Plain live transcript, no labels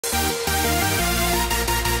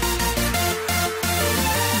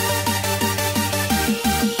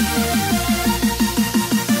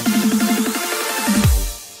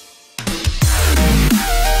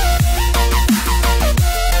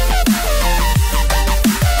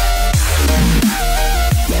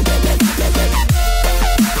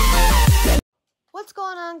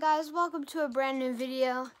welcome to a brand new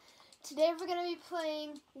video. Today we're going to be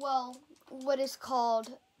playing, well, what is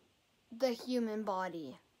called the human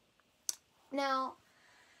body. Now,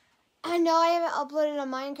 I know I haven't uploaded a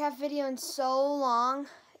Minecraft video in so long,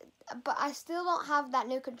 but I still don't have that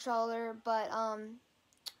new controller, but,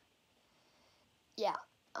 yeah,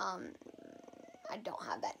 I don't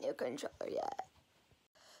have that new controller yet.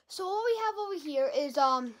 So what we have over here is,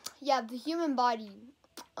 yeah, the human body.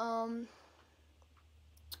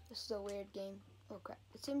 This is a weird game. Oh crap.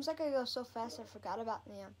 It seems like I go so fast I forgot about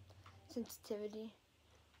the sensitivity.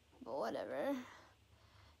 But whatever.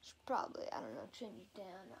 Should probably, I don't know, change it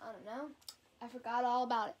down. I don't know. I forgot all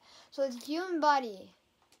about it. So it's human body.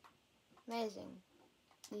 Amazing.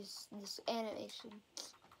 This animation.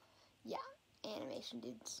 Yeah, animation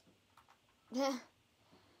dudes.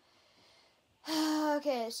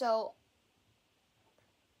 Okay, so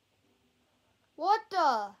what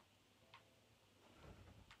the?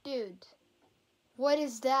 Dude, what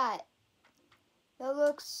is that? That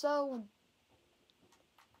looks so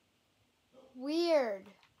weird.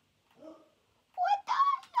 What the?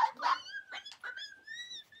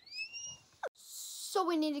 So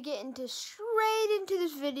we need to get straight into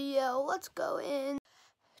this video. Let's go in.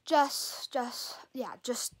 Just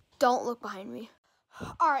don't look behind me.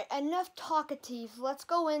 Alright, enough talkative. Let's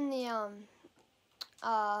go in the,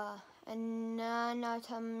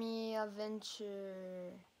 anatomy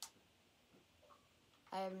adventure.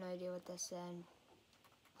 I have no idea what that said.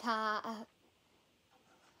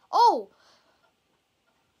 Oh!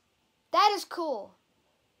 That is cool.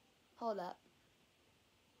 Hold up.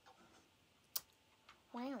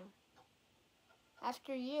 Wow.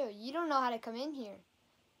 After you. You don't know how to come in here,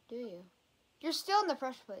 do you? You're still in the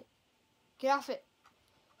pressure plate. Get off it.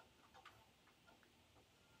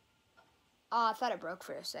 Oh, I thought it broke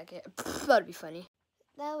for a second. That'd be funny.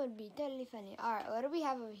 That would be totally funny. Alright, what do we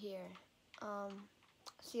have over here?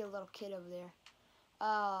 See a little kid over there.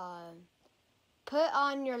 Put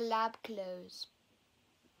on your lab clothes.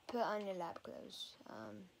 Put on your lab clothes.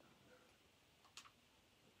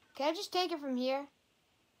 Can I just take it from here?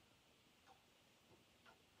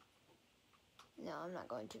 No, I'm not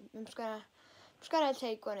going to. I'm just gonna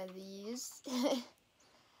take one of these.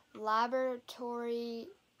 Laboratory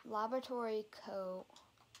coat.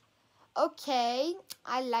 Okay,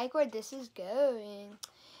 I like where this is going.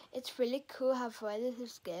 It's really cool how far this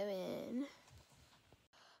is going.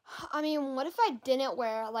 I mean, what if I didn't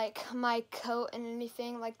wear, like, my coat and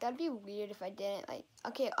anything? Like, that'd be weird if I didn't. Like,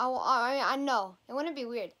 okay, I know. It wouldn't be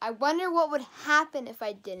weird. I wonder what would happen if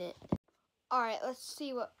I didn't. Alright, let's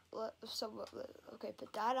see okay,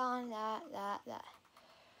 put that on, that.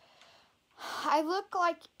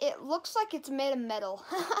 It looks like it's made of metal.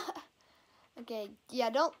 Okay, yeah,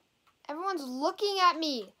 everyone's looking at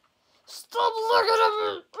me. Stop looking at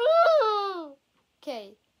me!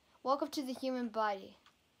 Okay, welcome to the human body.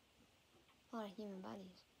 A lot of human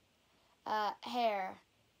bodies. Hair.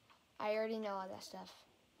 I already know all that stuff.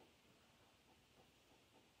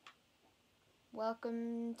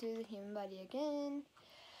 Welcome to the human body again.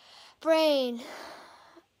 Brain.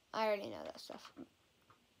 I already know that stuff.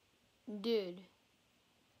 Dude.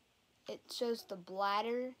 It shows the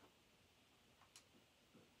bladder.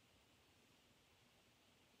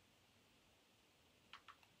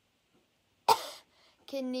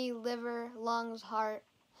 Kidney, liver, lungs, heart.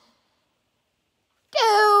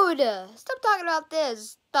 Dude! Stop talking about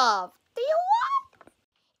this stuff. Do you what?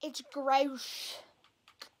 It's gross.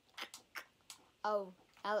 Oh,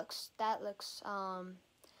 that looks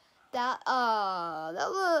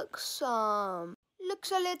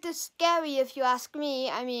looks a little scary if you ask me.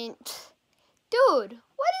 I mean, dude,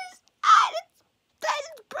 what is that? That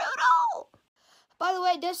is brutal. By the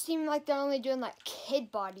way, it does seem like they're only doing like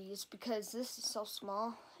kid bodies because this is so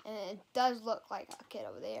small and it does look like a kid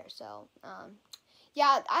over there. So,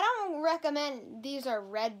 yeah, I don't recommend. These are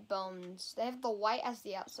red bones. They have the white as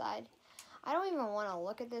the outside. I don't even want to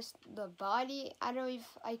look at the body. I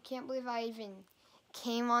can't believe I even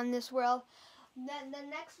came on this world. The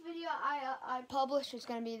next video I publish is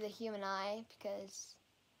going to be the human eye because,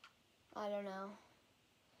 I don't know.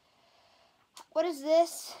 What is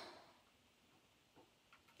this?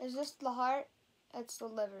 Is this the heart? That's the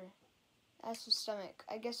liver. That's the stomach.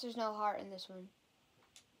 I guess there's no heart in this one.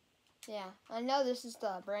 Yeah, I know this is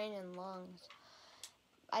the brain and lungs.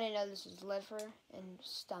 I didn't know this was liver and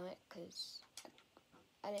stomach because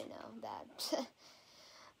I didn't know that.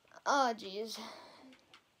 Oh, jeez.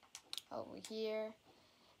 Over here.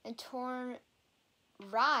 And torn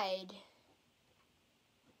ride.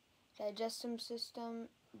 Digestive system,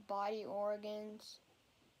 body organs,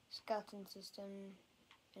 skeleton system,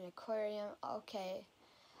 an aquarium. Okay.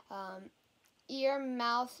 Ear,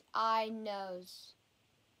 mouth, eye, nose.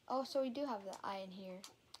 Oh, so we do have the eye in here.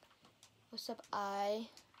 What's up, eye?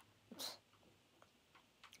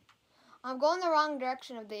 I'm going the wrong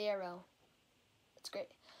direction of the arrow. That's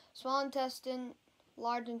great. Small intestine,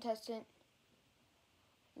 large intestine,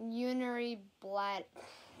 urinary bladder.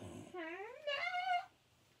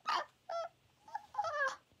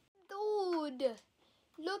 Dude,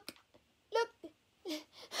 look.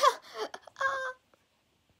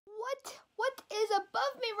 What is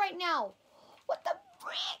above me right now? What the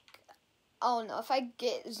frick? Oh no, if I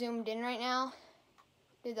get zoomed in right now,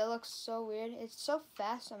 dude, that looks so weird. It's so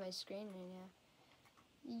fast on my screen right now.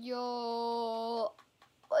 Yo,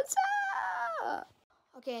 what's up?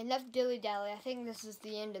 Okay, enough dilly-dally. I think this is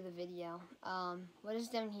the end of the video. What is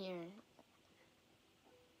down here?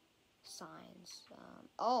 Signs.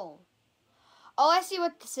 Oh, I see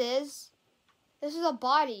what this is. This is a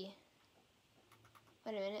body.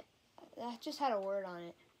 Wait a minute. That just had a word on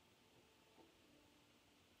it.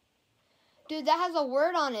 Dude, that has a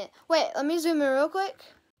word on it. Wait, let me zoom in real quick.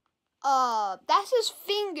 That's his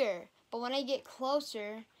finger. But when I get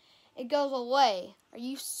closer, it goes away. Are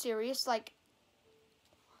you serious? Like,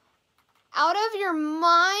 out of your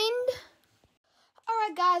mind?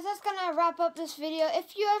 Alright guys, that's gonna wrap up this video.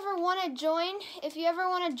 If you ever want to join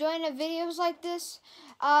a videos like this,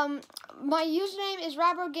 my username is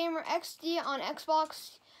RabroGamerXD on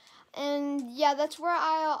Xbox. And yeah, that's where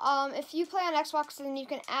I'll, if you play on Xbox, then you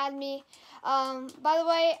can add me. By the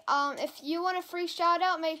way, if you want a free shout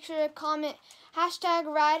out, make sure to comment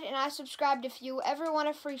 #ride and I subscribed if you ever want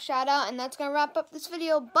a free shout out. And that's gonna wrap up this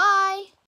video. Bye!